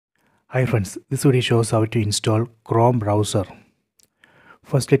Hi friends, this video shows how to install Chrome browser.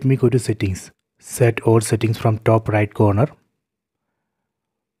 First let me go to settings. Set all settings from top right corner.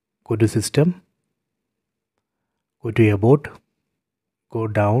 Go to system. Go to about. Go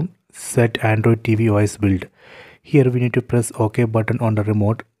down. Set Android TV OS build. Here we need to press OK button on the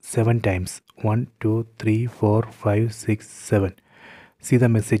remote 7 times. 1, 2, 3, 4, 5, 6, 7. See the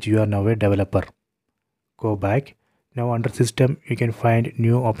message, you are now a developer. Go back. Now under system you can find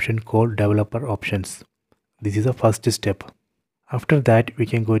new option called developer options. This is the first step. After that we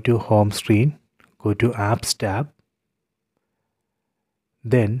can go to home screen, go to apps tab.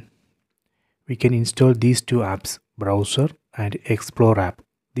 Then we can install these two apps, browser and explore app.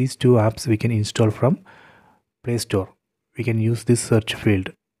 These two apps we can install from Play Store. We can use this search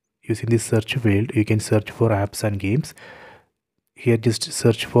field. Using this search field you can search for apps and games. Here just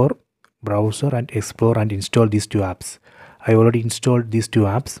search for browser and explore and install these two apps. I already installed these two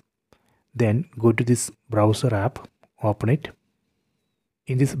apps. Then go to this browser app, open it.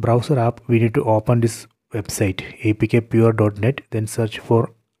 In this browser app we need to open this website apkpure.net, then search for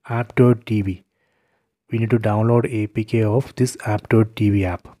app.tv. We need to download APK of this app.tv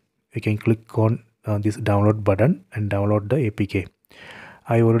app. You can click on this download button and download the APK.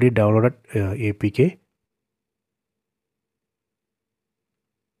 I already downloaded APK.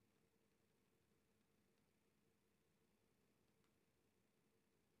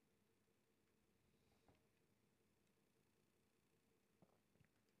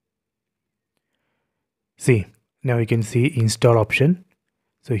 See, now you can see install option.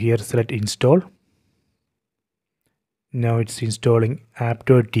 So here select install. Now it's installing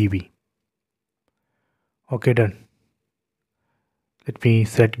app.tv. Okay, done. Let me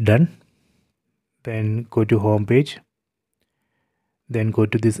set done. Then go to home page. Then go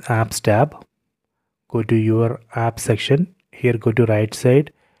to this apps tab. Go to your app section. Here go to right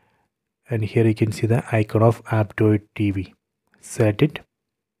side. And here you can see the icon of app.tv. Set it.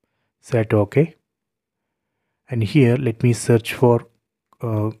 Set OK. And here let me search for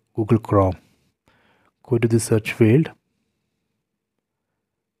Google Chrome. Go to the search field.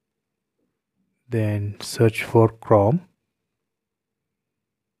 Then search for Chrome.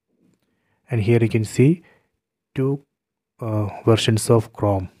 And here you can see two versions of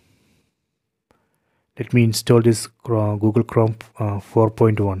Chrome. Let me install this Google Chrome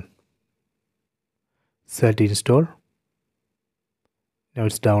 4.1. Set install. Now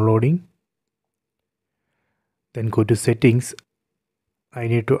it's downloading. Then go to settings. I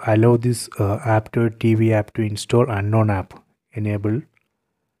need to allow this app.tv app to install unknown app. Enable.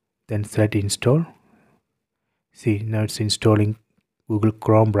 Then set install. See, now it's installing Google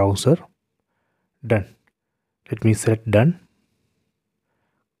Chrome browser. Done. Let me select done.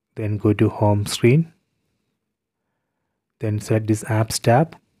 Then go to home screen. Then select this apps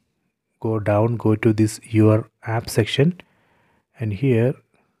tab. Go down, go to this your app section. And here,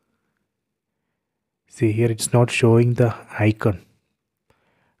 see here it's not showing the icon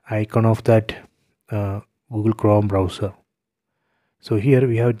of that Google Chrome browser. So here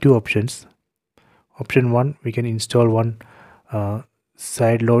we have two options. Option 1, we can install one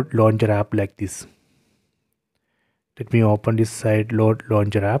Sideload launcher app like this. Let me open this Sideload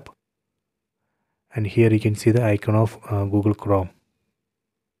launcher app. And here you can see the icon of Google Chrome.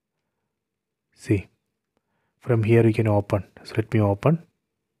 See, from here you can open. So let me open.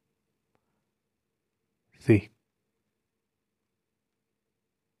 See.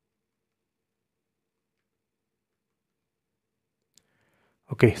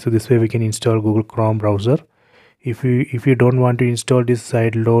 Okay, so this way we can install Google Chrome browser. If you don't want to install this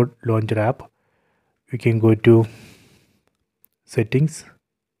Sideload launcher app, you can go to settings,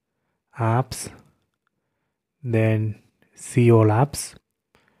 apps, then see all apps.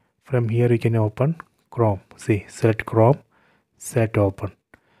 From here you can open Chrome. See, select Chrome, set open.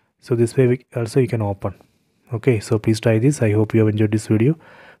 So this way also you can open. Okay, so please try this. I hope you have enjoyed this video.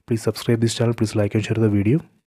 Please subscribe this channel. Please like and share the video.